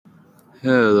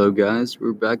Hello, guys.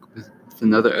 We're back with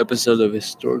another episode of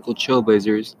Historical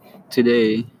Trailblazers.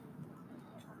 Today,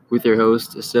 with your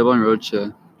host, Esteban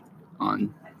Rocha,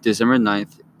 on December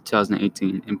 9th,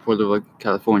 2018, in Porterville,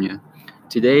 California.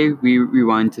 Today, we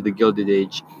rewind to the Gilded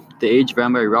Age, the age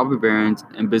ran by robber barons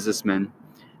and businessmen,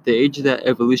 the age that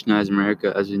evolutionized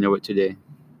America as we know it today.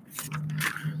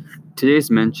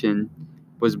 Today's mention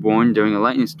was born during a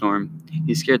lightning storm.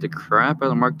 He scared the crap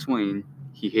out of Mark Twain.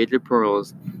 He hated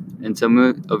pearls, and some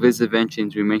of his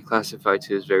inventions remain classified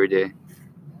to this very day.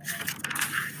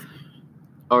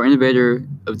 Our innovator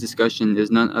of discussion is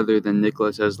none other than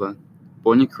Nikola Tesla.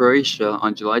 Born in Croatia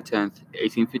on July 10,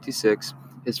 1856,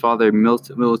 his father,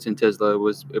 Milton Tesla,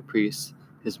 was a priest.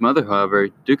 His mother, however,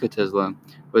 Duca Tesla,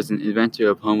 was an inventor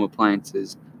of home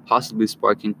appliances, possibly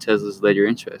sparking Tesla's later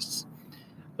interests.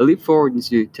 A leap forward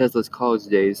into Tesla's college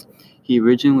days, he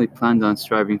originally planned on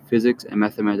studying physics and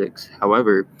mathematics,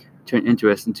 however, turned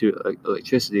interest into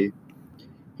electricity.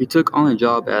 He took on a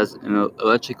job as an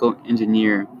electrical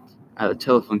engineer at a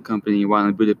telephone company while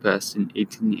in Budapest in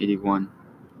 1881.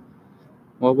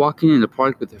 While walking in the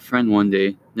park with a friend one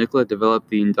day, Nikola developed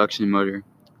the induction motor.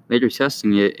 Later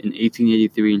testing it in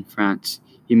 1883 in France,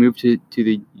 he moved to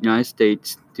the United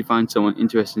States to find someone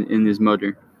interested in his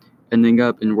motor, ending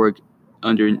up in work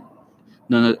under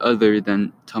none other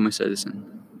than Thomas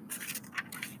Edison.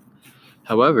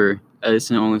 However,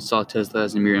 Edison only saw Tesla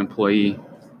as a mere employee,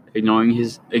 ignoring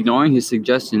his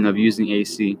suggestion of using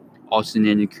AC,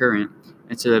 alternating current,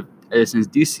 instead of Edison's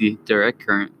DC, direct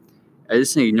current.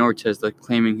 Edison ignored Tesla,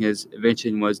 claiming his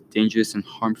invention was dangerous and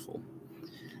harmful.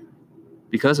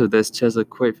 Because of this, Tesla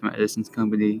quit from Edison's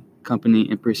company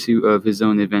in pursuit of his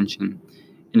own invention.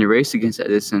 In a race against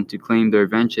Edison to claim their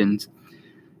inventions,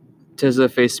 Tesla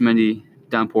faced many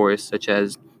downpours, such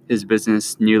as his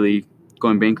business nearly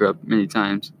going bankrupt many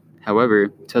times. However,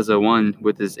 Tesla won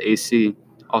with his AC,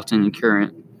 alternating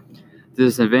current.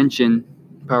 This invention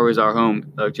powers our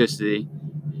home electricity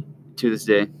to this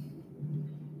day.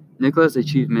 Nikola's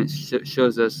achievement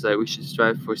shows us that we should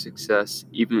strive for success,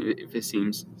 even if it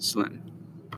seems slim.